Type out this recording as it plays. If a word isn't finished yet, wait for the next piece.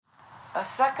A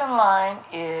second line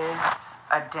is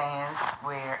a dance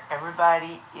where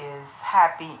everybody is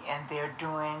happy and they're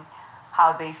doing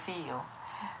how they feel.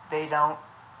 They don't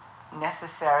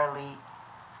necessarily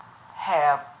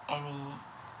have any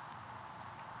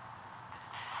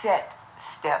set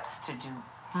steps to do.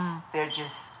 They're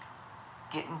just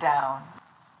getting down.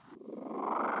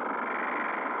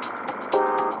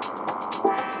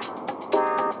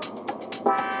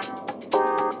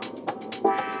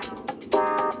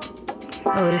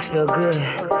 Oh, this feel good.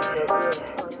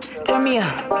 Turn me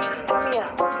up.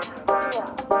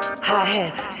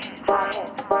 Hi-hats.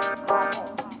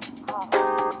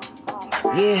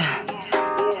 Yeah.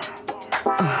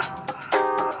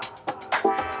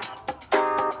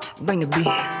 Bring the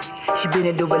beat. She bend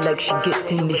it over like she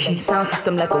get in the heat. Sound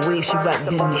system like a wave, she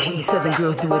rocked in the heat. Southern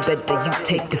girls do it better, you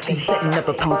take the feet. Setting up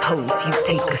a pound's hose, you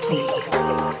take a seat.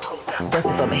 Bust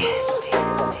it for me.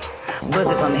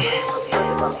 Bust it for me.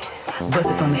 Bust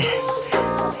it for me.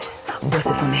 Bust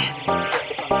it for me.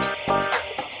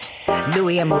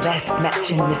 Louis and Movass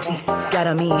matching the seats. Got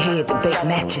a mean head, the bait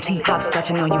matches heat.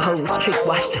 Hopscotching on you hoes, trick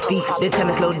watch the feet. They tell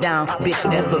me slow down, bitch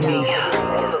never me.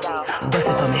 Bust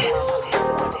it for me.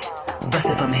 Bust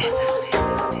it for me.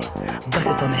 Bust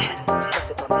it for me.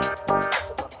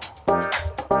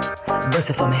 Bust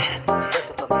it for me.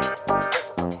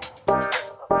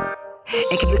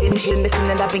 And keep looking shit missing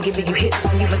and I've been giving you hits.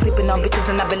 And you been sleeping on bitches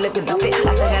and I've been looking to fit.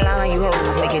 I second line, you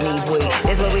hoes making these ways.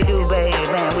 That's what we do, babe,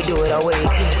 man, we do it our way.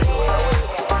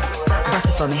 Bust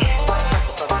it for me.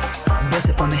 Bust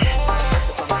it for me.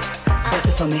 Bust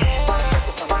it for me.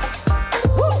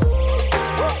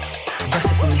 Bust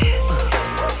it for me.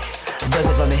 Bust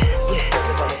it for me.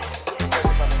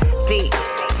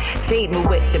 Feet move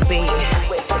with the beat.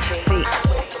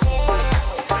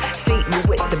 Feet move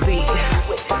with the beat.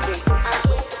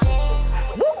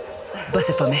 Bust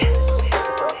it for me.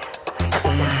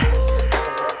 Second line.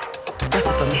 Bust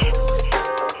it for me.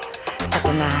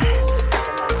 Second line.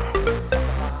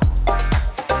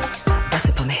 Bust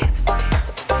it for me.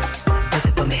 Bust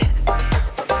it for me.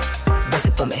 Bust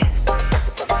it for me.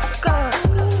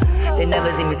 They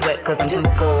never see me sweat cause I'm too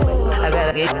cold. I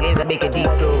gotta get make it deep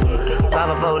through.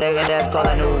 5-4, nigga, that's all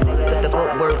I know. Put the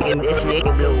footwork in this shit,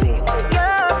 it blow. You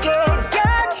get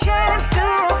your chance to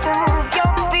move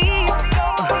your feet.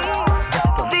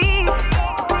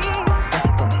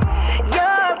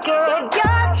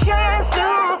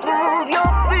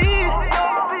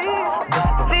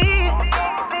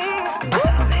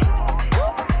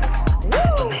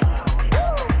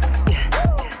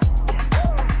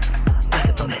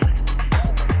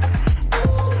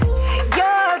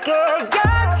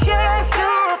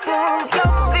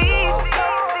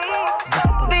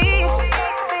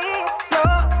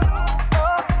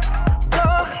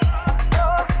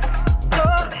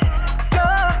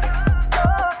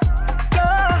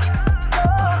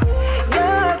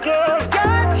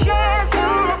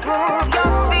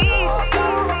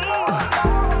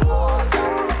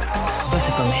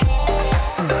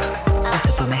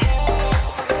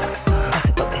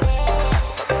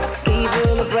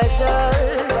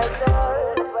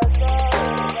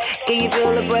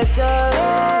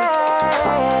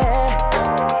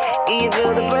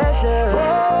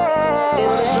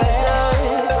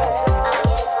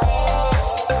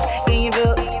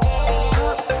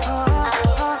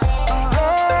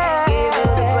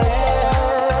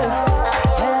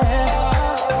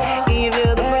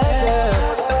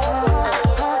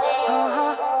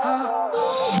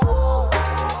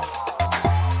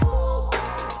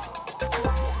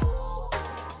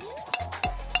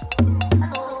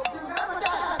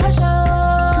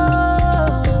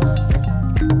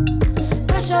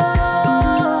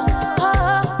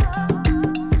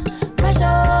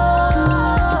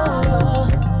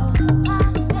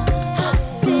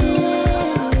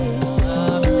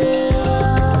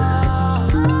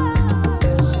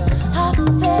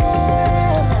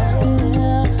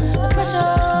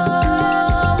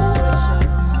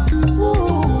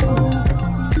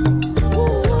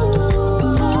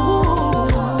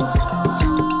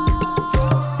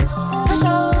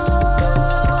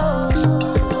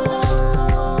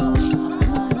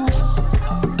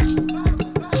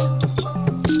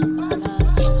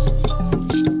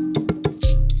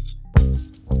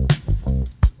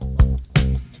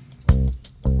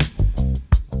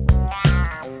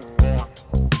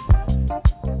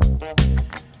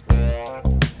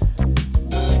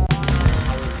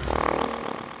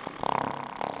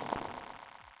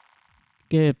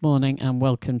 Good morning and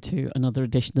welcome to another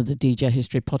edition of the DJ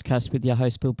History Podcast with your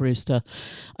host, Bill Brewster.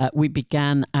 We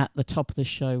began at the top of the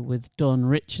show with Dawn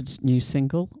Richards' new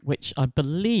single, which I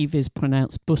believe is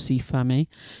pronounced Bussifame,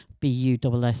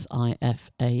 Bussifame,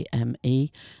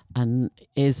 and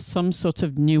is some sort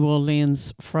of New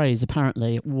Orleans phrase,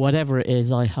 apparently. Whatever it is,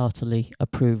 I heartily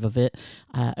approve of it.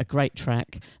 A great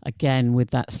track, again,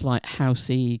 with that slight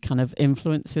housey kind of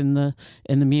influence in the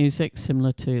music,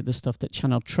 similar to the stuff that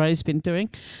Channel Tre's been doing.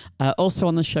 Also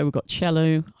on the show, we've got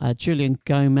CHELOU, Julien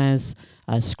Gomes,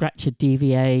 Scratcha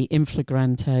DVA, In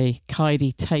Flagrante,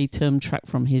 Kaidi Tatham, track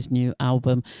from his new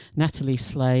album, NATALIE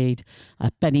SLADE,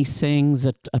 BENNY SINGS,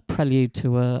 a prelude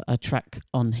to a track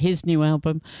on his new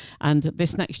album, and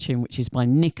this next tune, which is by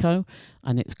NICCO,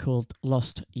 and it's called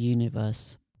Lost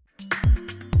Universe.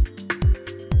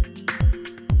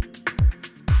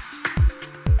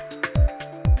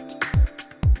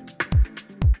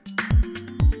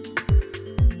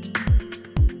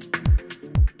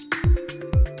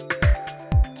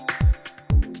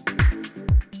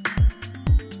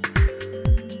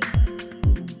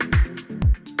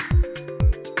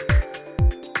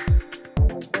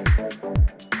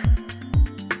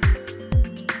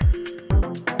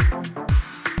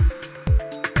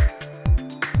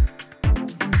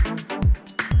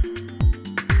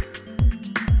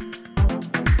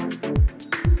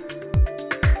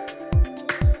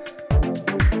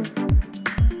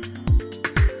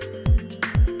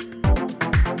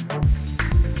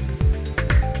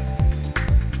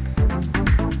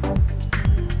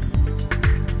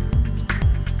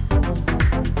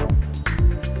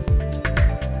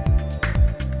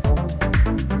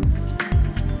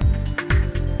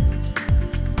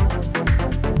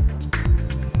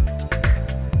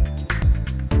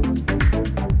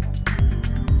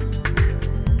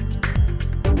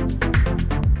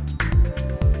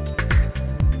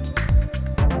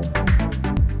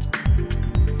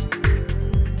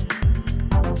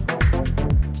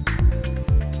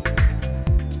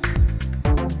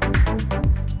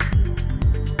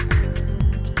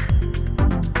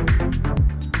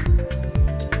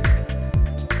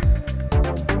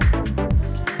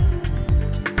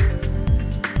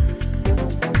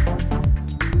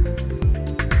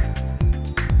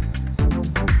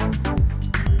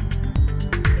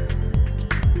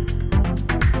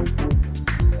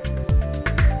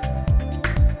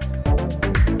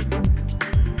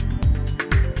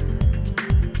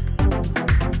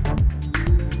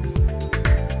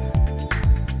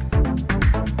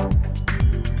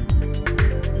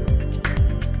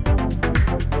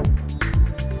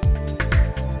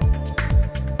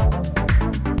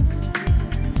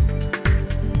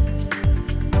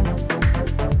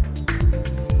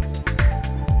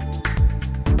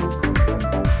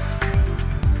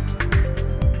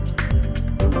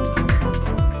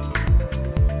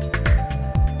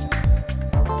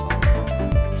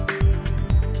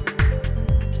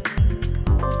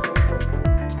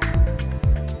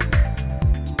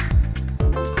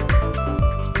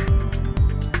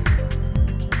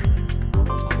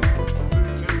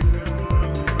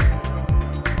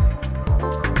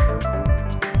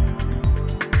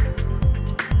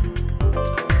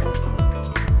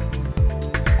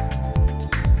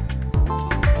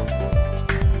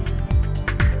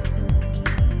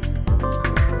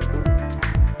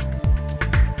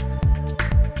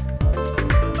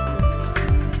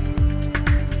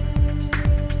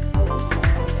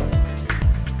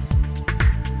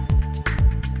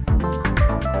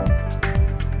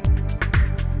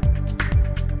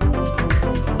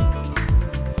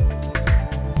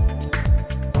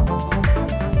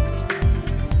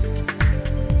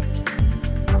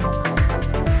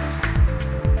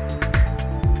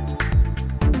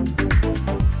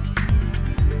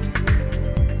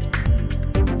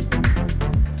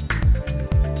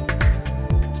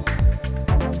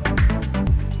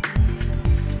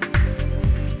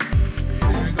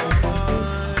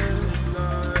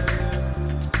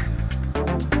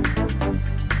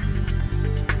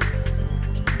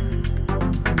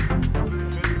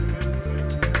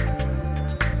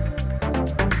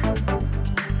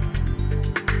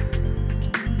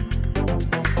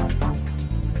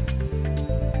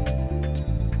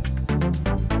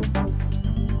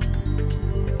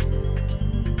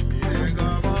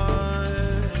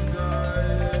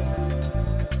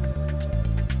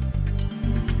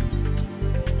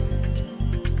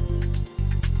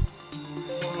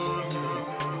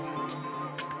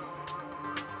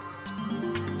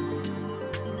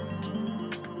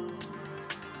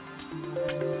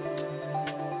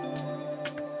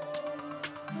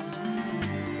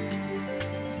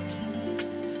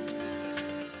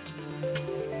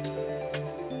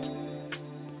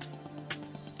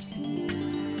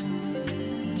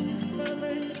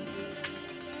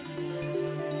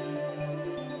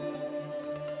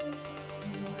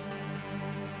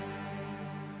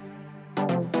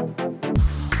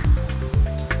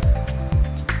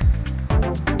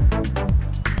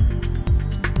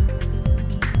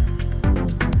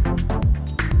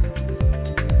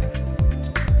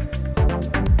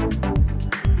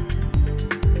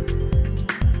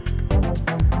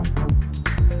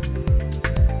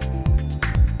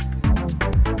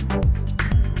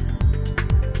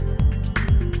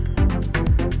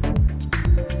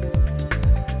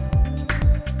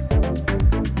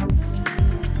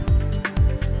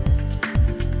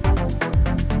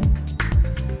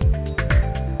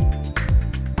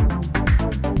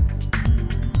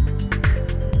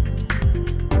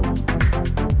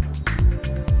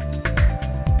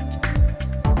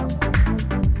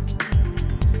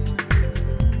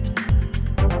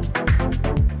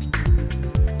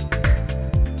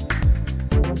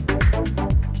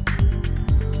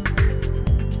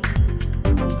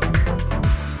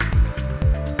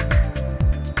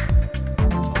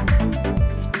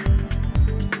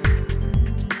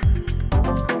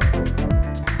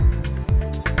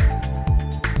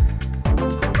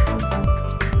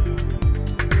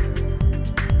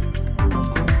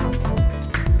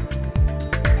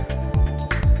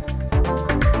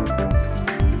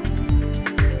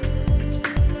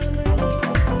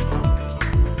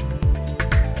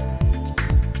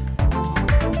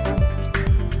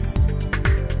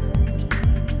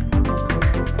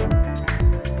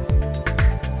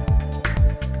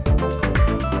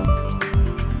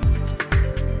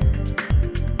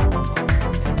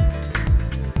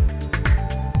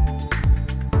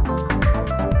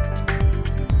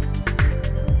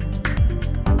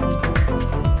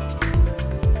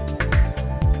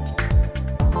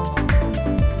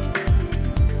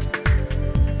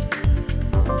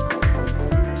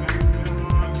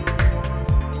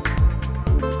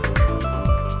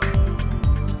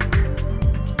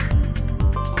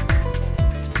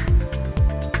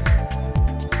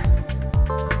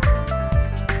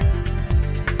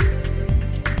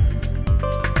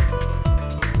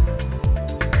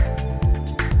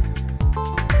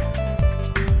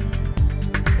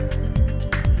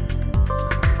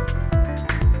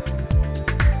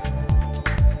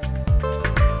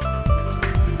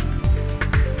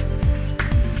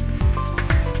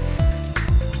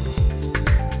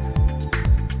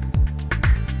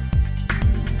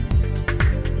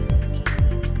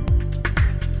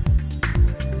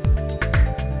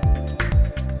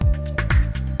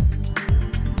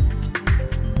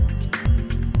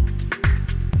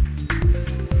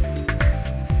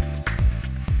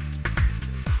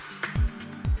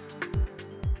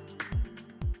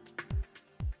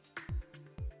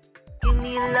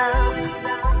 me your love.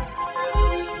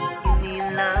 Give me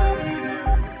your love.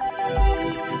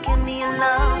 Give me your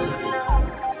love.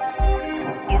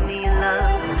 Give me your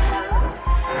love.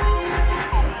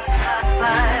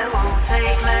 I won't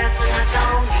take less and I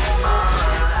don't need more.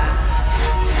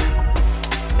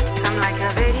 I'm like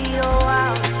a video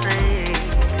I'll sing.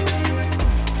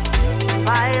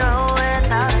 Viral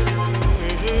without a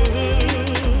delay.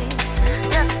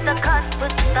 Just a cut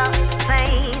without the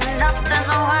pain. Nothing's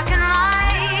working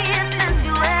right since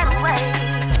you went away.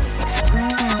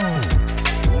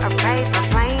 I prayed for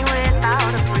plane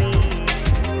without a breeze.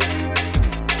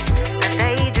 A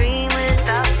daydream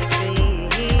without the dream.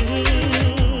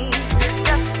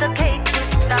 Just a cake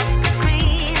without the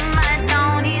cream. I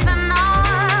don't even know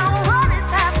what is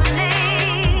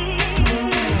happening.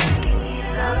 Give me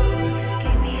your love,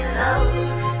 give me your love,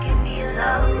 give me your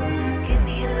love, give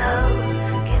me your love,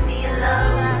 give me your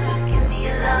love, give me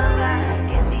your love,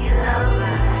 give me your love,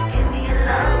 give me your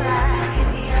love, give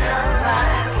me your love.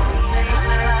 I won't take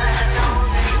less and I don't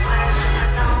take less and I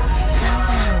don't.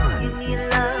 Give me your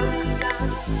love,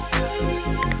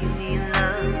 give me your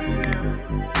love,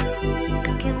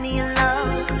 give me your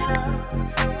love,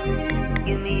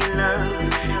 give me your love,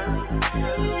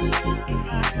 give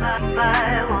me your love.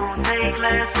 I won't take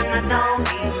less and I don't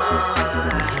need more.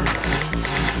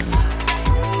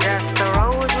 Just a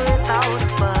rose without a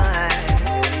bud,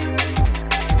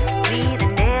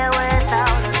 breathing air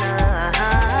without a love,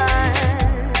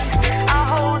 a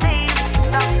whole day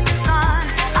without the sun.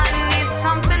 I need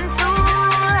something to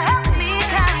help me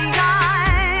carry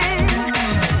on.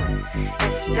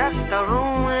 It's just a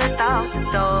room without the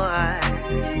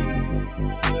doors,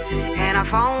 and a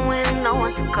phone with no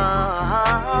one to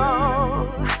call.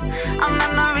 A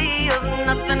memory of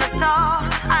nothing at all.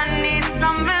 I need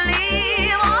some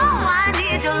relief. Oh, I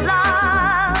need your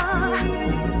love.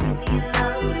 Give me your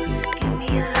love. Give me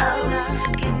your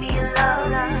love. Give me your love.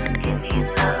 Give me your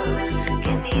love.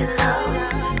 Give me your love.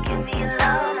 Give me your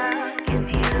love. Give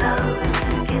me your love.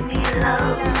 Give me your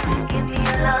love. Give me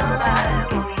your love.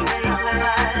 Give me your love.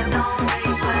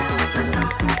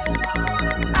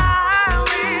 I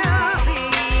will be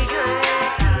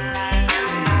good to you.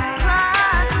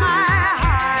 Cross my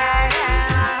heart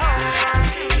and hope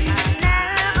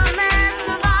never mess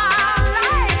around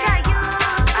like I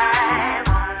used to. I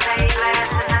won't take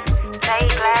less and I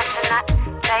take less and I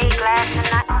take less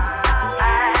and I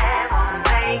won't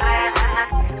take less and I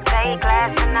take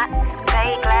less and I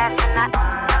take less and I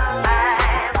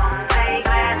won't take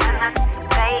less and I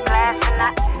take less and I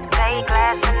take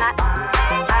less and I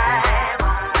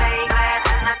won't take less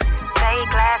and I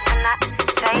take less and I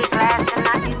take less and I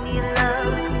give me your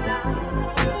love.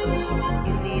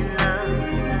 Give me your love.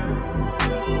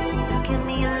 Give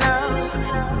me your love.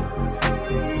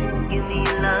 Give me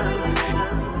your love.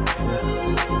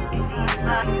 Give me your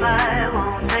love. I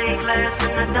won't take less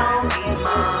and I don't need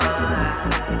more.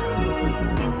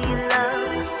 Give me your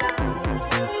love.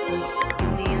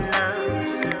 Give me your love.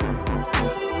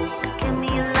 Give me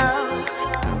your love.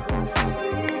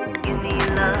 Give me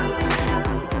your love.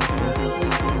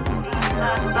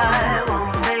 I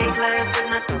won't take less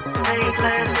and I take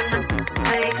less and I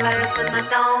take less and I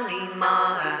don't need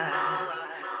more.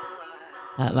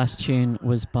 That last tune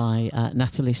was by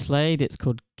Natalie Slade. It's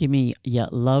called Gimme Ya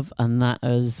Love, and that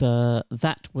was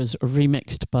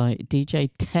remixed by DJ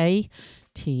Taye,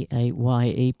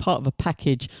 Taye, part of a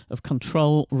package of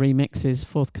Control remixes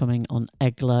forthcoming on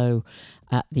Eglo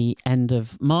at the end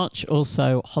of March.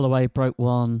 Also, Holloway Broke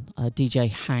One, DJ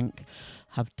Hank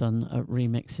have done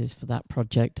remixes for that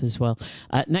project as well.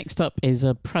 Next up is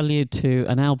a prelude to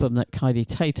an album that Kaidi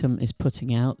Tatham is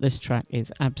putting out. This track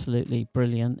is absolutely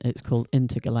brilliant. It's called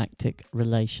Intergalactic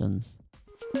Relations.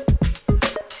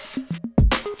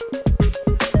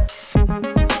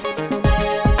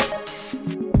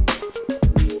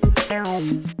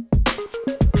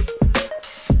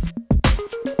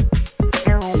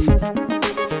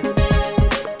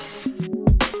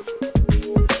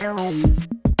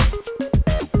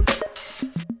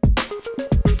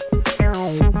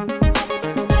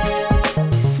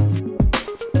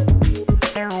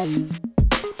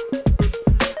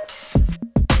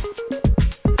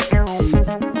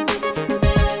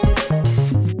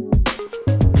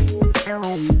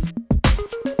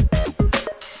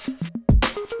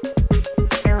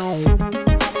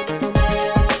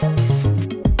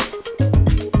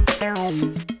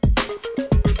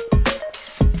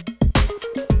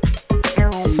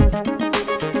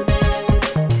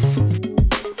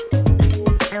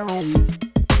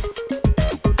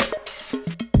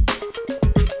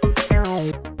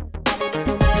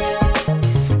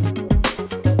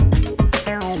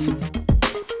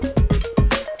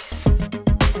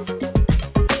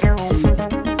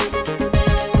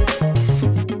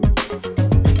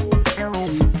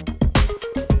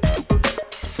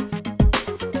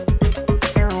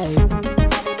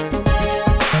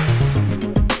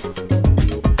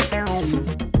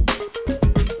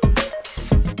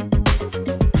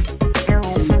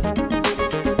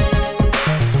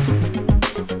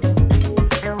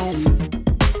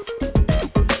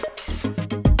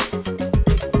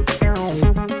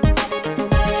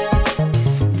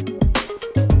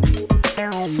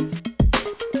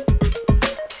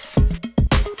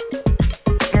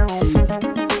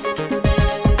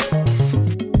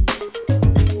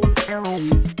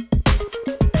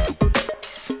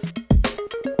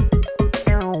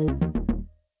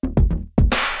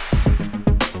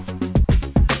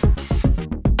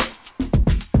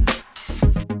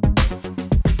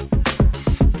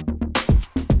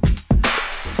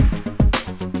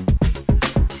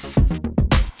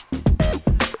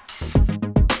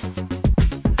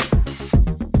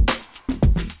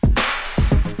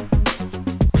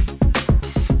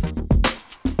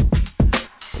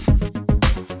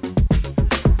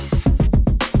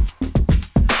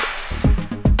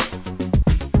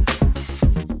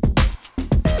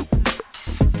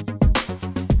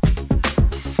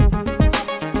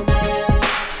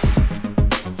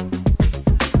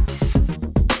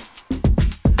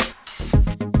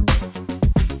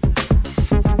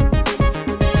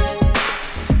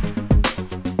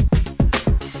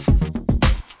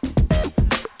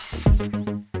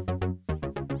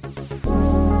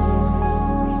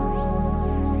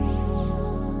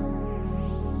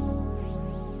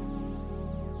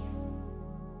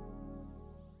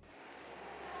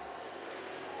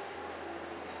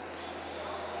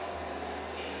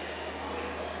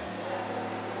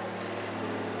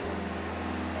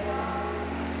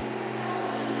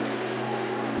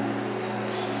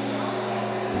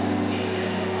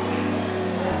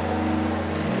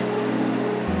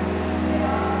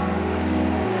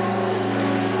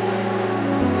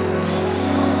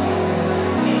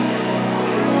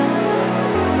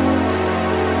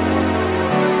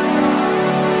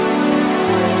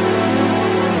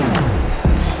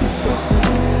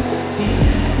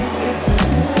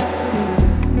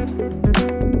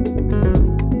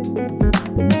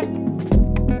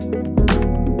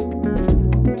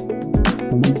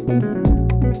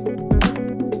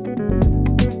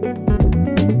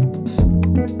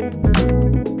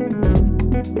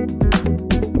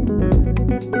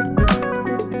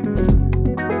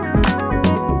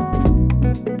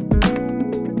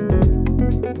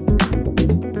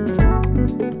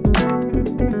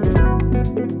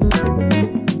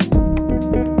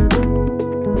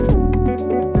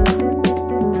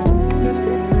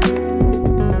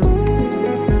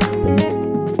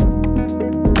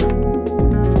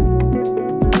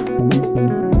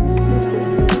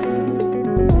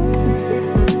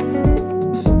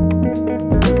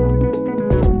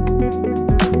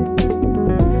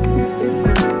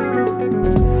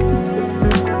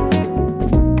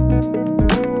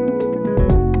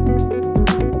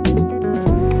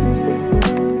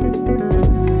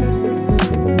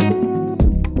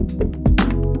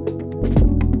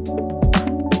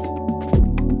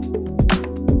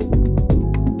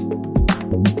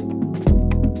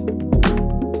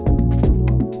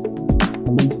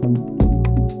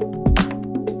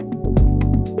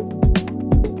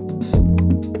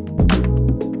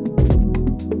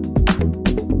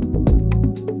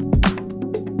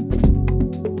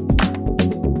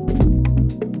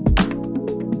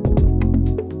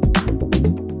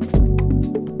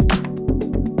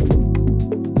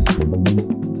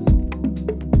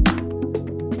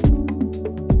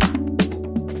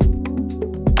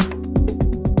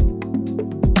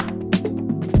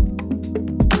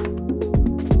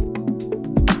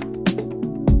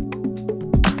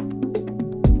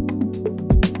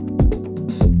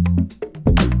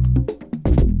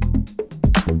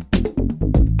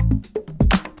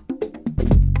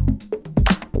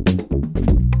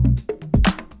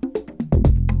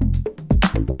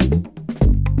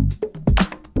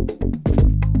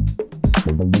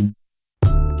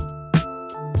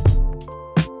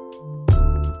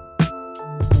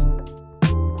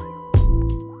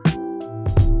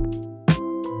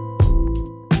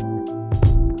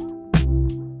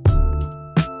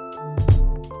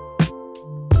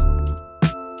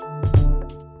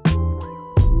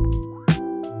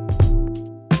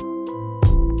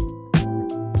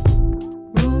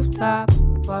 top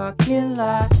parking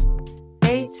lot,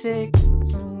 86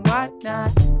 and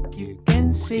whatnot. You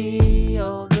can see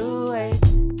all the way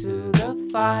to the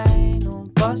final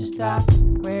bus stop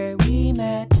where we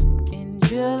met in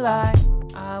July.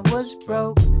 I was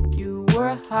broke, you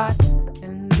were hot,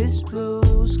 and this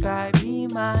blue sky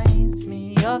reminds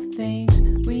me of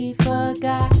things we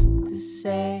forgot to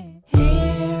say.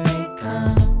 Here it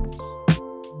comes,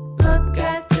 look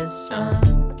at the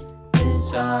sun,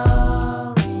 it's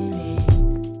all we need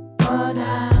for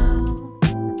now.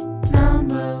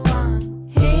 Number one,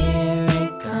 here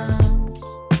it comes,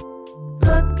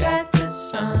 look at the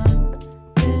sun,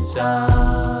 it's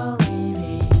all we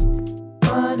need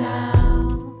for now.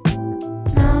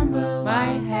 My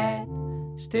head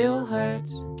still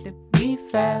hurts that we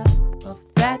fell off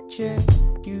that church.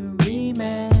 You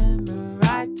remember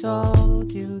I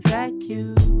told you that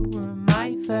you were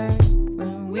my first.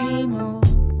 When we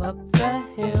move up the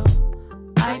hill,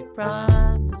 I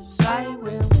promise I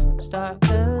will start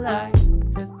the life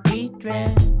that we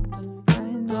dreamt of. I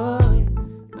know it,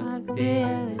 I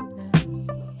feel it now.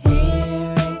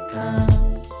 Here it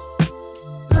comes,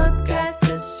 look at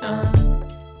the sun,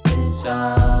 it's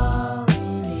all we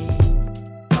need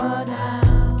for now.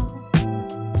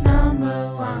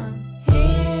 Number one,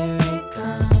 here it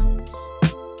comes,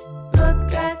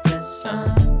 look at the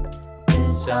sun,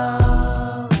 it's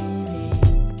all we need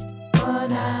for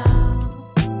now.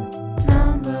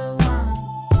 Number one.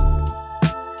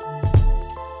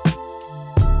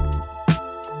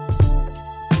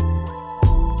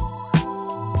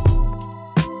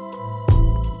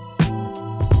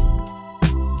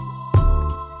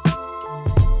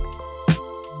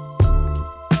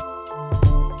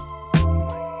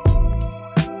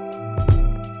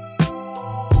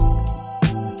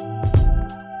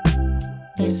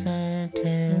 Listen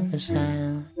to the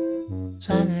sound,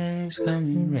 summer's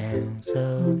coming round,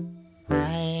 so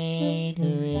why do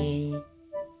we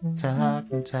talk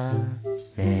and talk?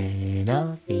 Let it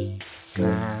all be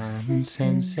common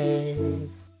sense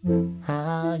is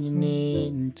all you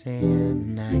need until the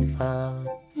night falls,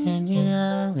 and you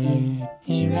know it,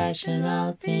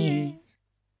 irrational peace.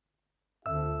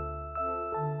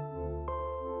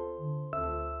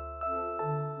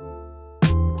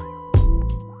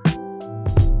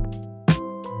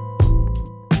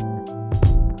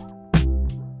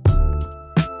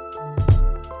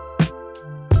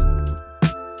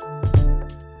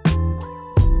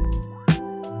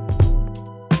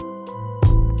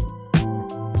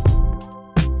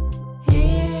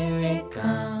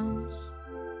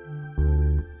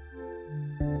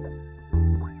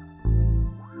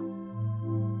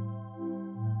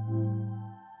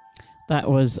 That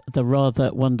was the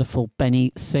rather wonderful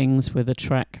Benny Sings with a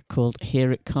track called Here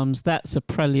It Comes. That's a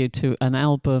prelude to an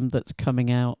album that's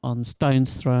coming out on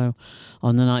Stone's Throw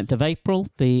on the 9th of April.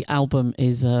 The album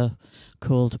is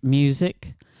called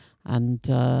Music, and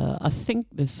I think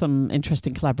there's some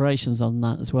interesting collaborations on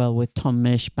that as well with Tom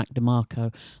Misch, Mac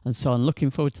DeMarco, and so on. Looking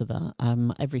forward to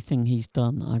that. Everything he's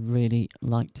done I really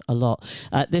liked a lot.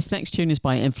 This next tune is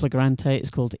by In Flagrante. It's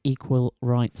called Equal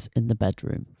Rights in the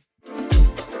Bedroom.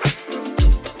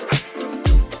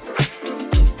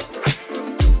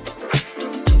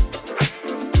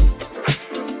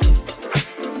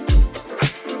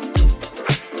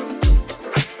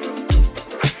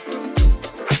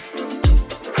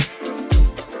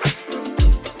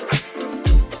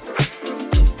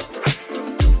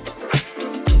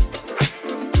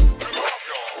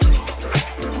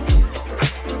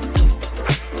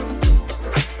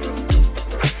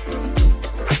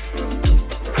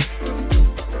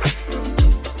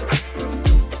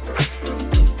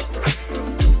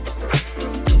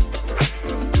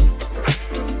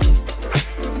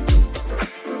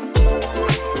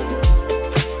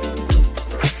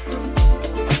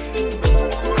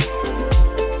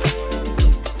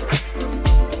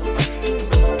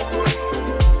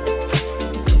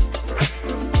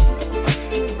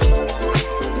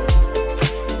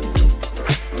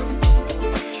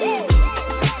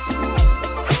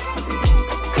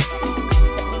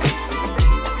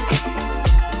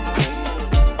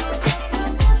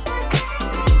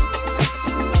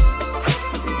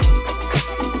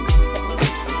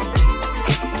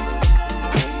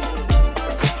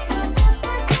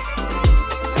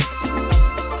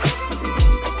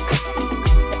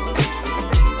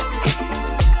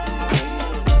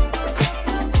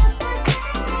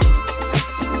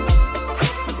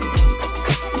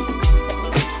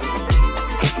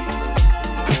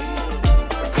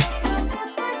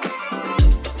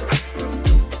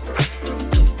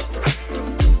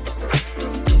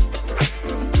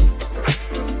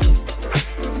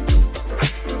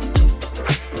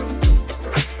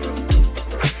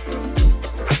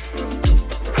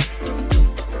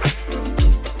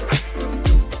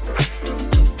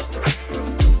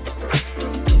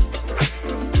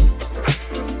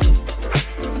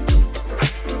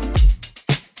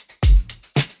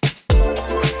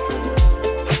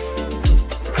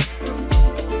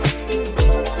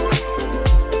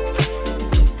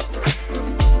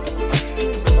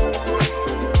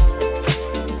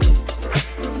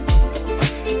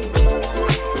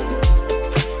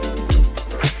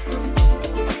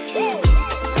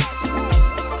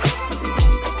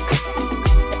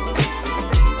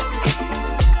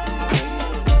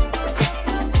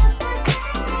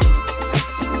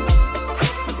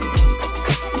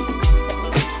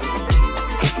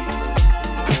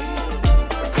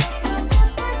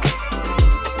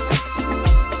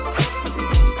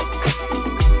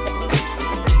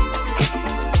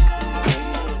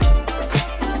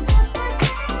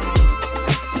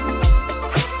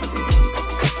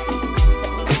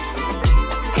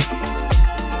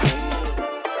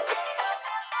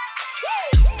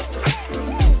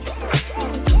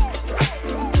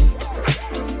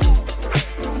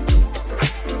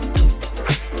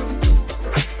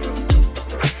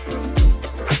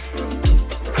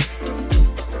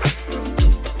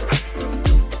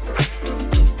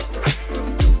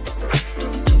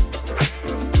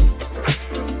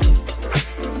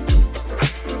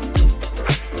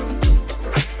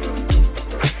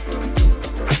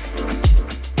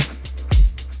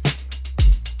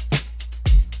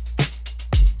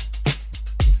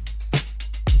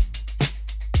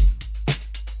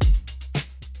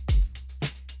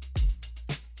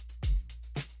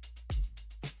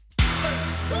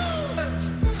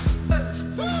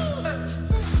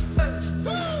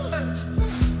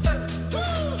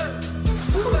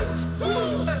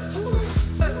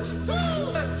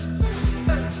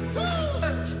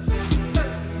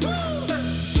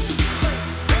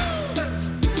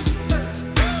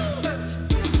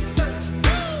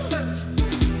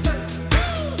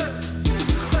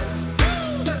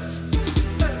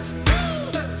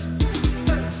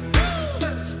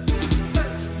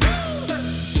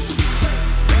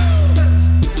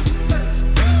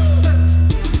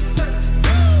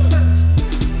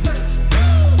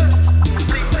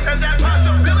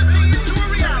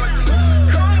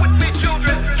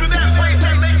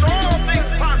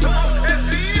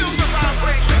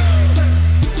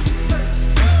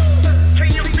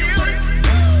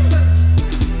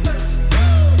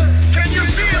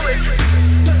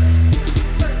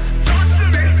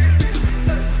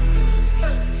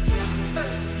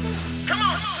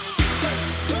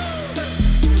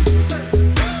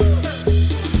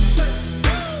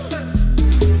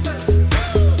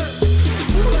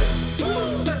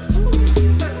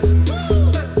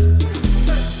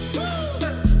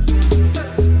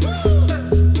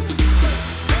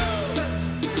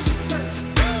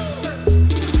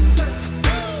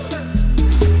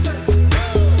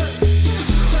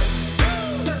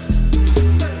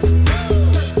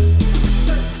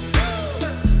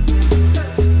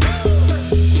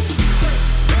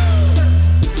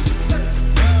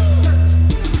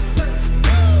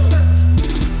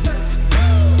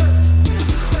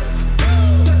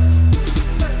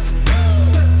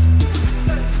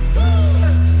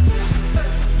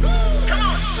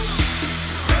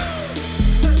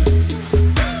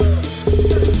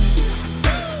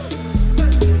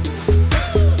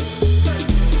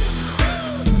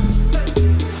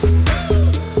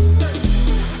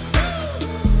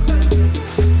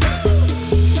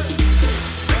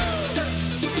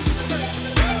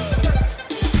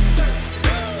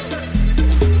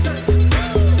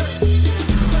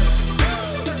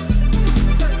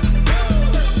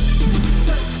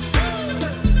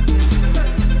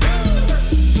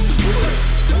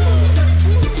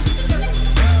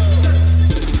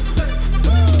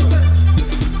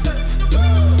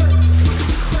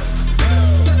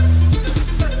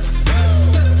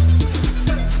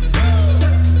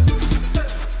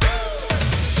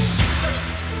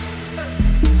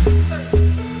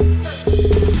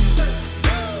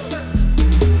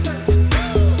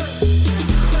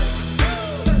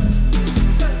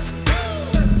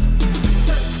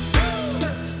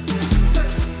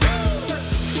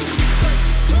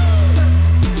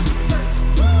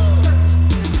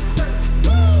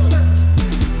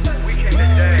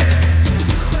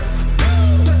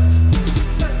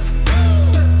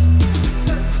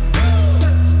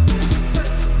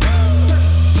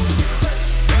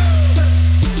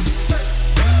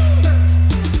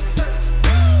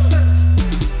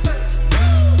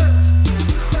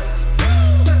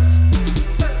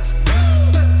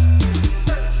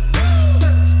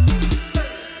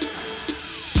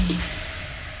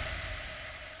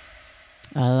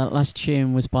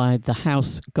 tune was by the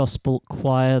House Gospel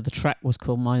Choir. The track was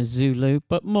called My Zulu,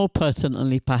 but more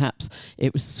pertinently, perhaps,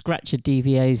 it was Scratcha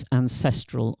DVA's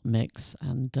Ancestral mix,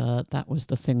 and that was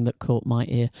the thing that caught my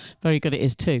ear. Very good it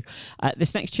is too.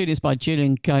 This next tune is by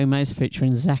Julien Gomes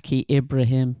featuring ZAKI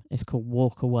IBRAHIM. It's called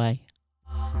Walk Away.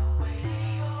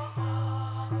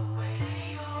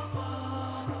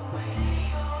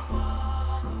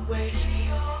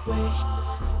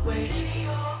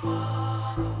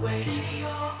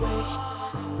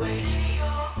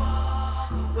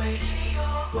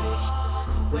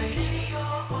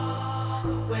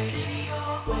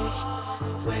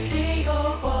 Stay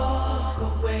or walk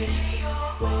away.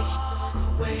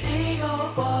 Stay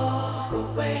or walk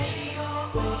away.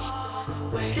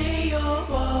 Stay or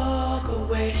walk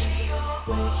away.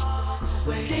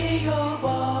 Stay or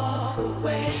walk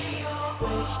away.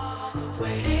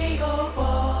 Stay or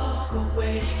walk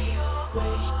away.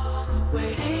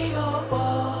 Stay or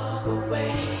walk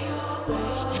away.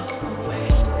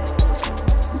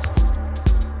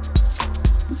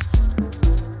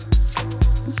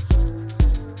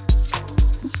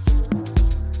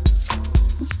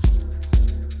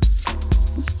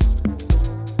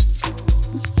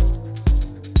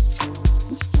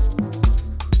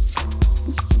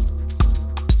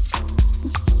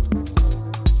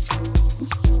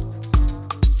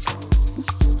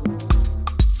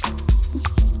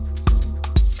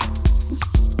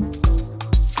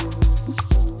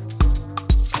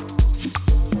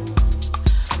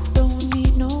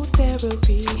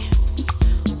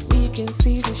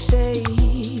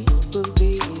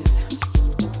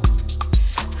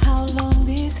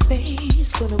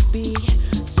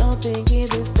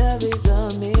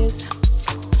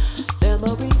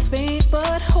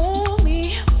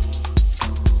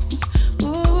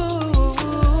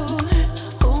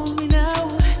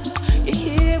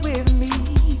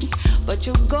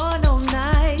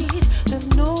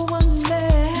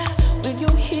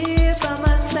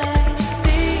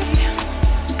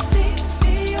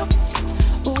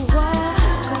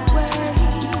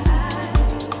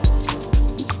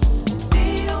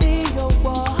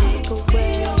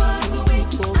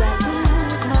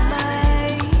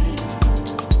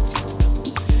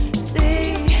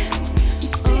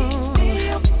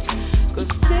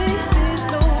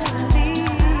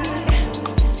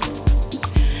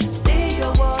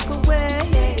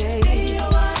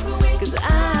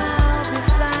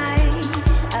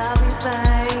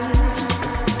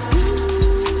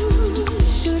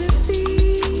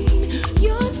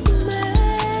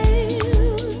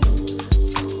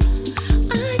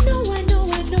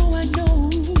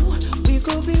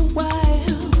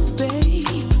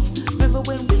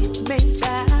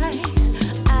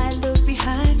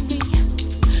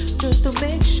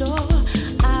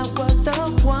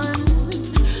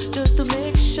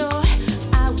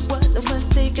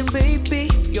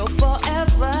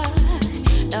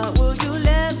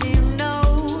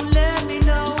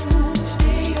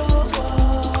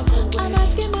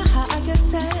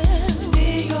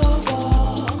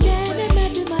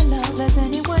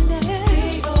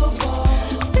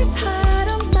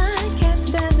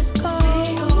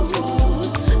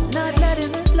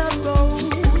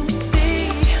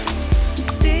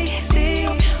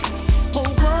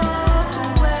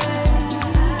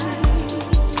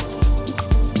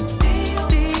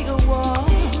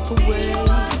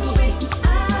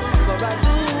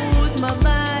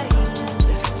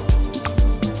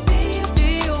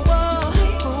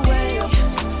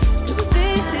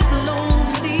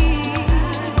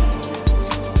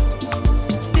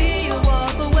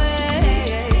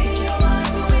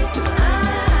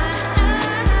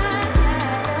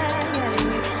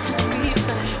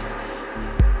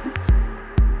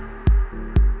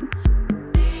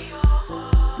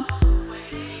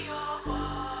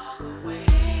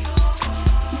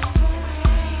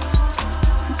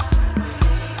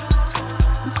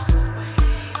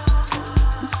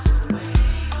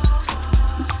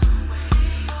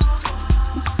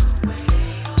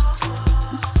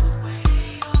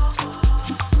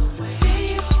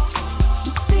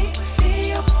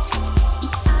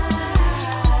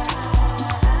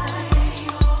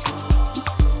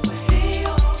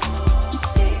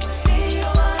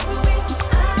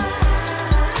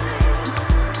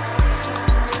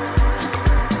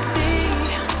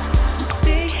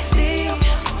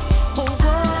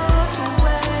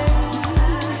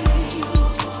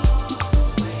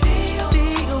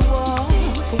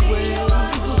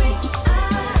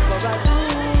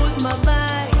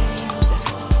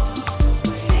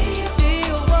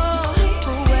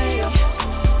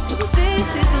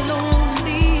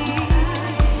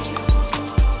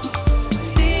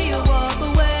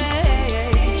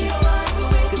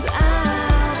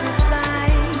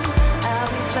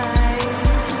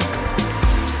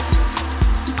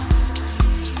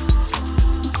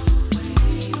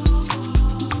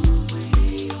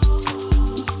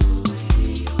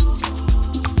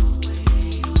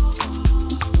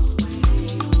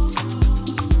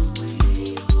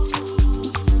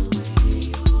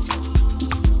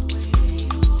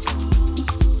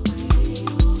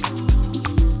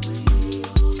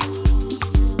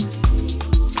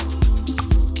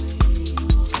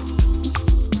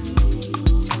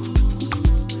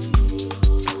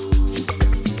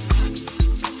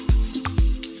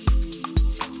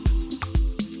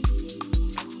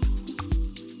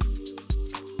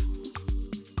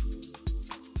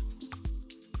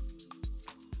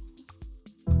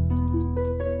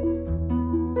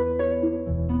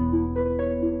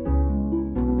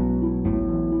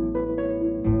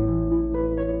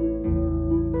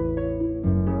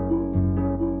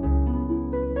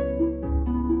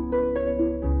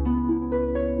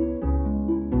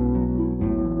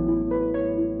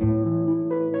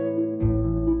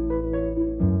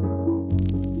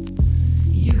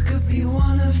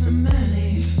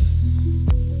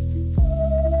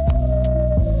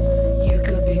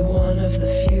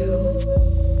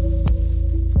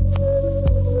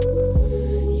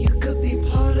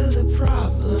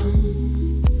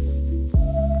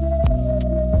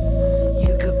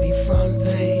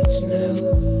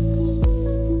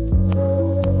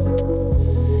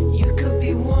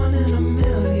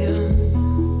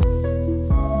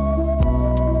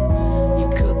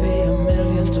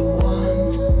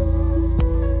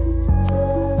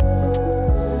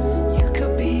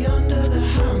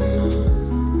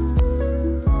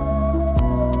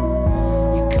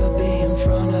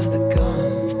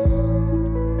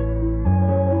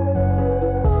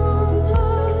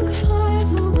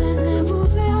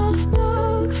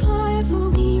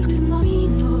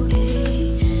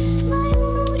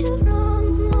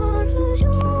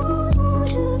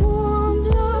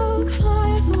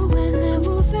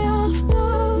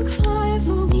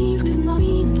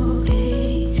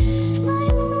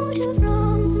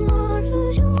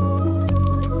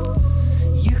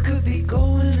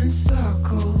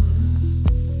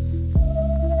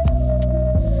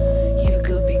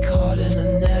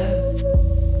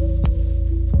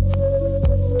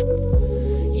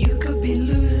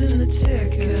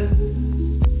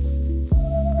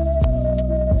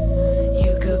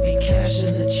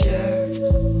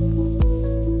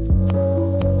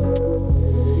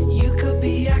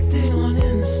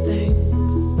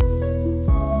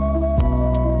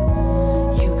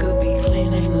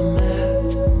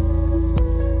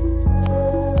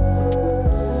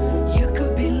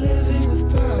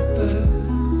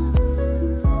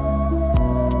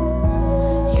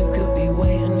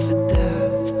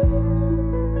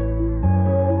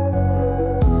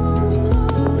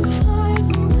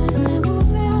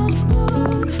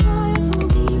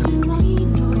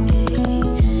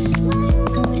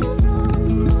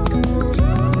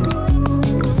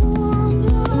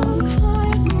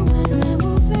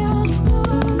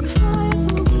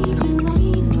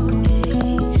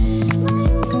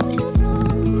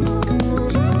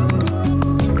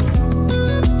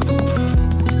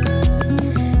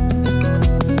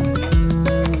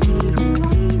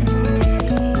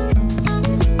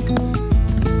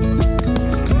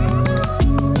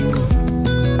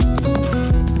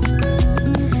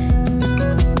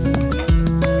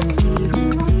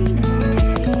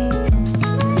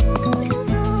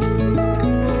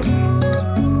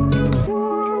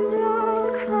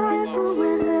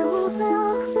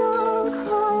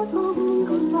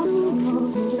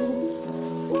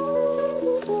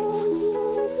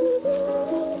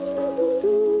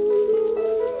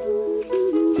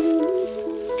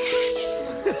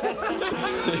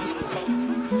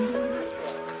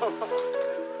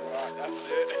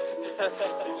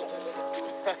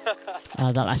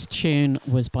 That last tune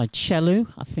was by CHELOU.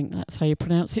 I think that's how you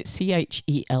pronounce it.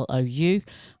 CHELOU.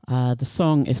 The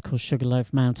song is called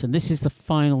Sugarloaf Mountain. This is the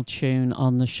final tune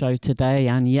on the show today,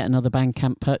 and yet another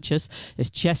Bandcamp purchase. It's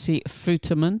Jesse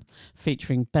FUTERMAN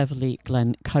featuring Beverly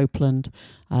GLENN-COPELAND.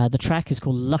 The track is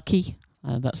called Luckey.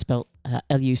 That's spelled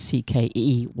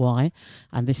Luckey.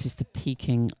 And this is the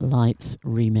Peking Lights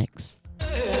remix.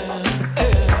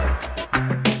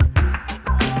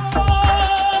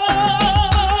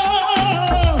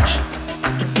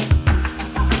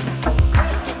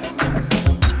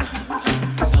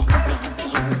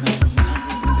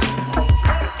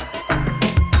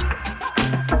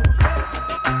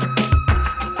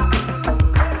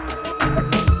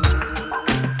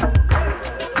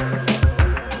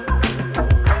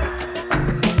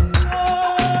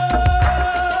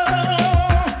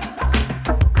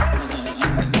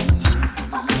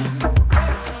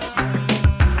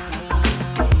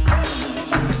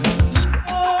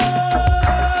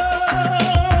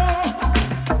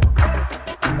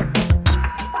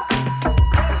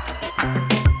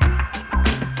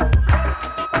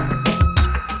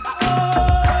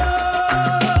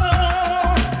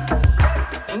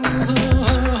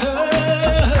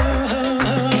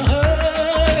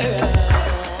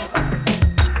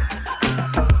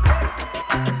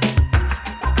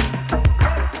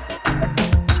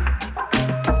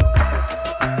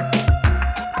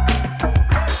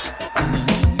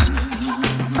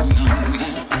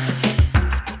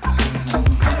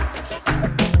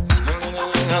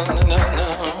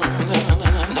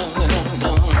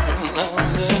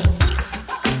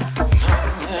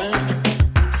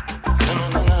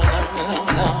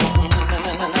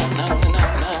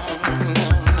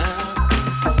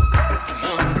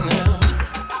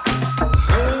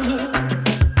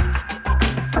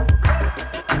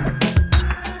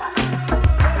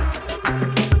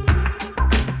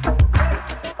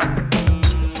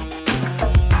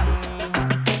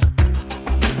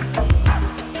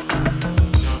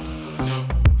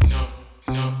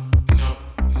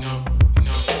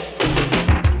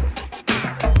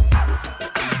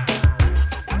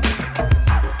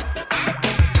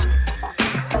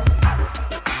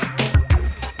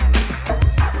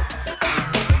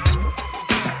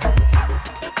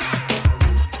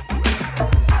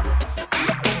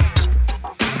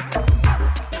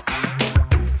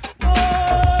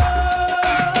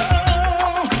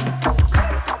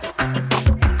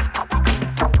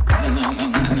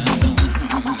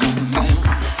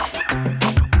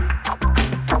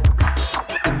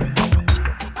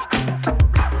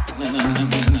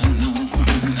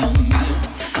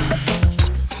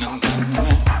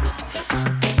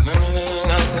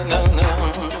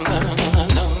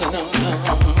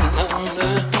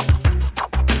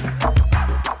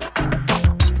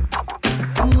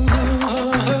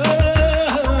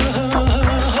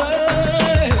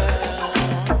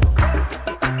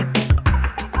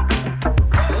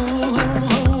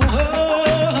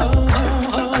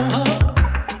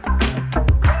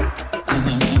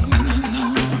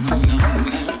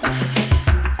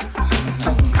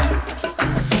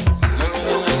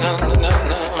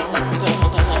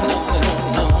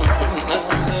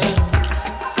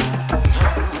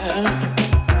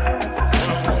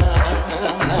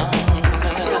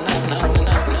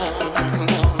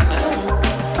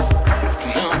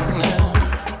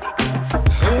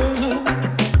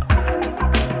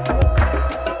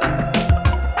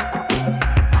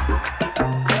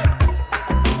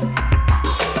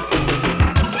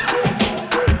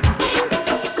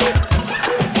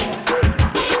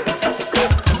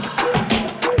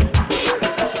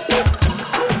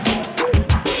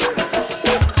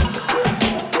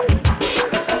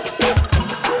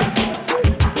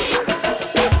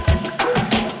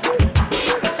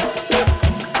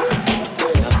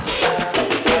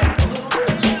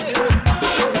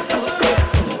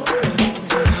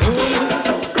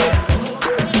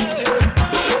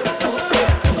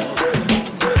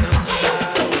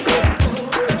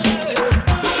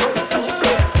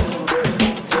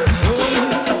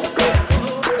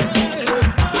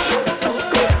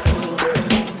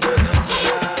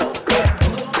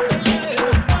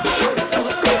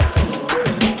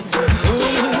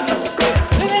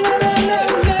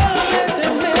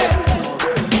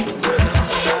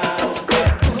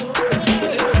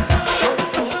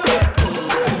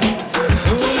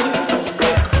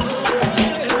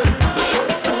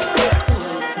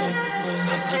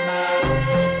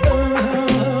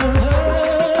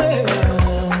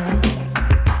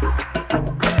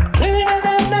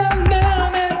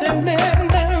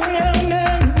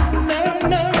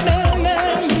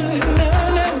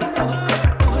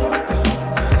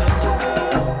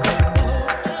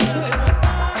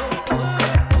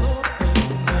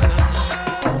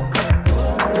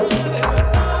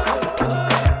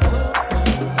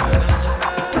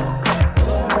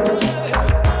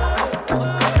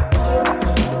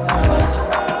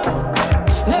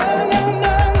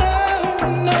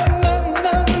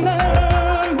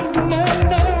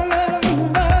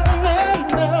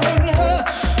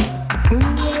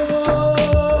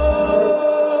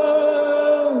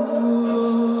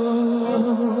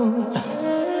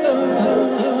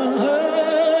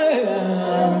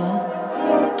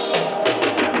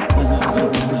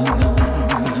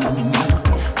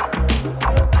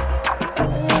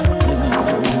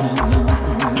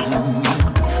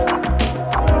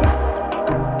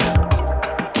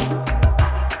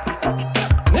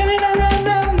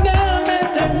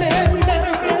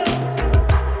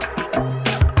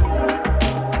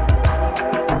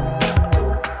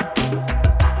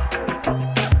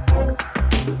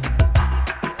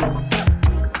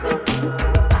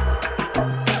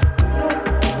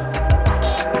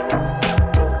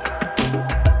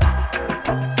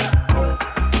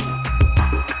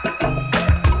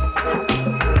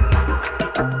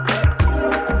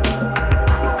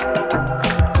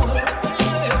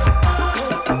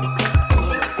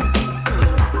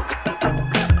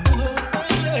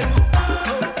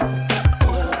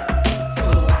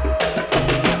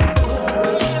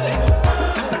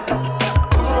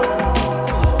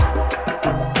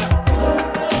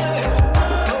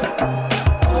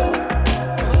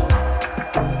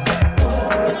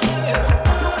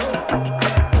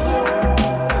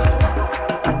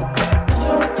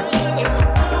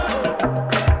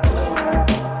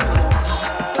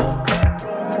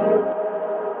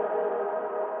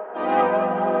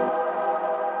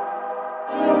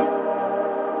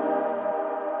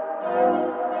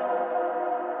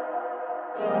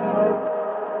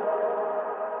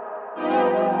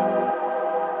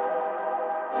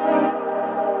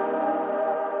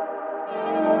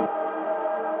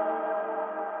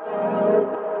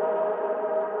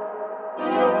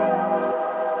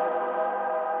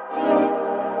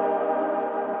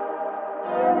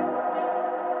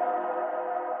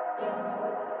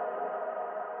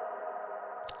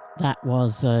 That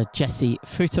was Jesse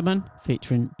Futerman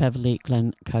featuring Beverly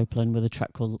Glenn Copeland with a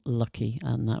track called Luckey,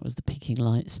 and that was the Peaking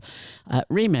Lights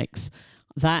remix.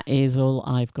 That is all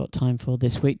I've got time for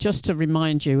this week. Just to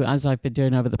remind you, as I've been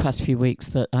doing over the past few weeks,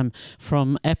 that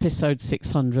from episode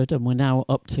 600, and we're now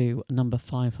up to number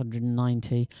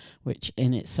 590, which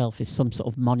in itself is some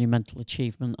sort of monumental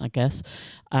achievement, I guess.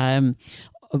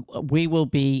 We will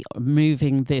be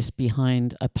moving this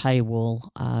behind a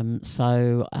paywall.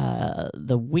 So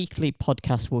the weekly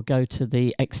podcast will go to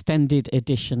the extended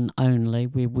edition only.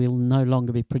 We will no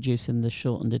longer be producing the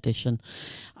shortened edition.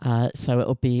 So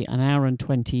it'll be an hour and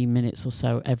 20 minutes or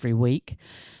so every week.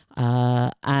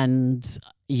 And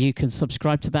you can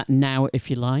subscribe to that now if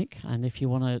you like. And if you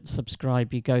want to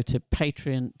subscribe, you go to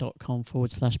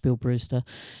patreon.com/Bill Brewster,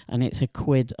 and it's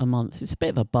 £1 a month. It's a bit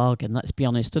of a bargain, let's be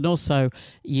honest. And also,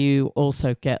 you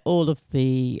also get all of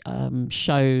the other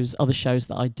shows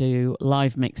that I do,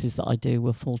 live mixes that I do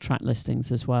with full track listings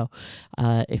as well,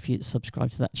 if you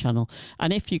subscribe to that channel.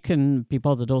 And if you can be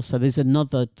bothered also, there's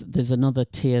another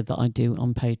tier that I do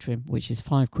on Patreon, which is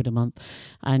 £5 a month,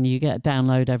 and you get a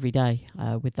download every day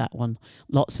with that one.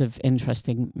 Lots of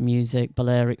interesting music,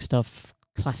 Balearic stuff,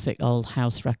 classic old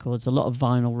house records, a lot of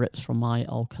vinyl rips from my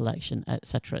old collection,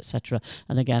 etc., etc.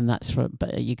 And again, that's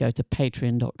you go to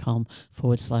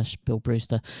patreon.com/Bill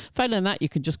Brewster. Failing that, you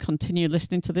can just continue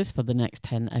listening to this for the next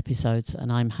 10 episodes, and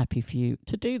I'm happy for you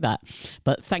to do that.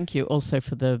 But thank you also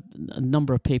for the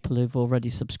number of people who've already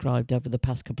subscribed over the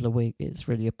past couple of weeks. It's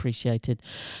really appreciated.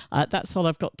 That's all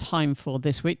I've got time for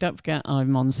this week. Don't forget,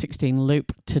 I'm on 16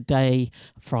 Loop today,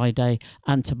 Friday,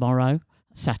 and tomorrow,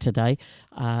 Saturday.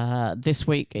 This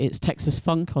week it's Texas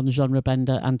Funk on Genre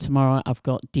Bender, and tomorrow I've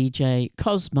got DJ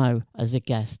Cosmo as a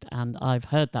guest, and I've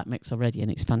heard that mix already and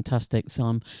it's fantastic, so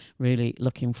I'm really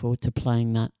looking forward to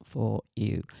playing that for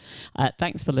you.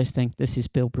 Thanks for listening. This is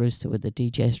Bill Brewster with the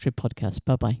DJ History Podcast.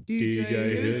 Bye bye.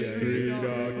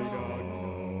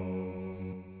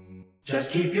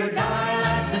 Just keep your dial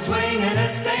at the swinging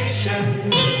station,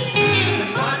 the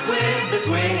spot with the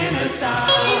swinging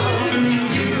sound.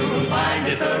 You'll find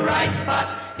it the right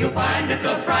spot, you'll find it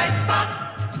the bright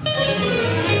spot.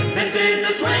 This is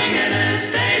the swinging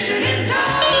station in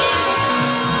town.